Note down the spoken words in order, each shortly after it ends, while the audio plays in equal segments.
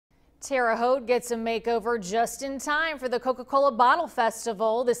Terre Haute gets a makeover just in time for the Coca-Cola Bottle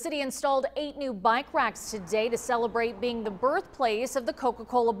Festival. The city installed 8 new bike racks today to celebrate being the birthplace of the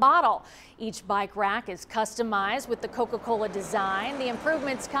Coca-Cola bottle. Each bike rack is customized with the Coca-Cola design. The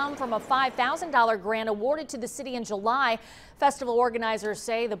improvements come from a $5,000 grant awarded to the city in July. Festival organizers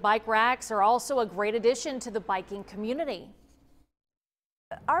say the bike racks are also a great addition to the biking community.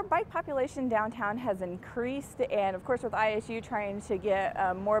 Our bike population downtown has increased, and of course with ISU trying to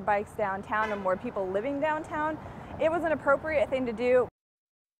get more bikes downtown and more people living downtown, it was an appropriate thing to do.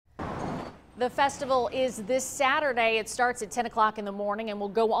 The festival is this Saturday. It starts at 10 o'clock in the morning and will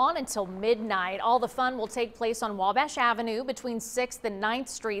go on until midnight. All the fun will take place on Wabash Avenue between 6th and 9th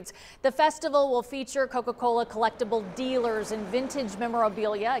Streets. The festival will feature Coca-Cola collectible dealers and vintage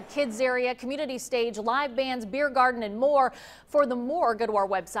memorabilia, a kids area, community stage, live bands, beer garden, and more. For the more, go to our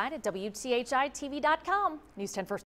website at WTHI-TV.com. News 10 First.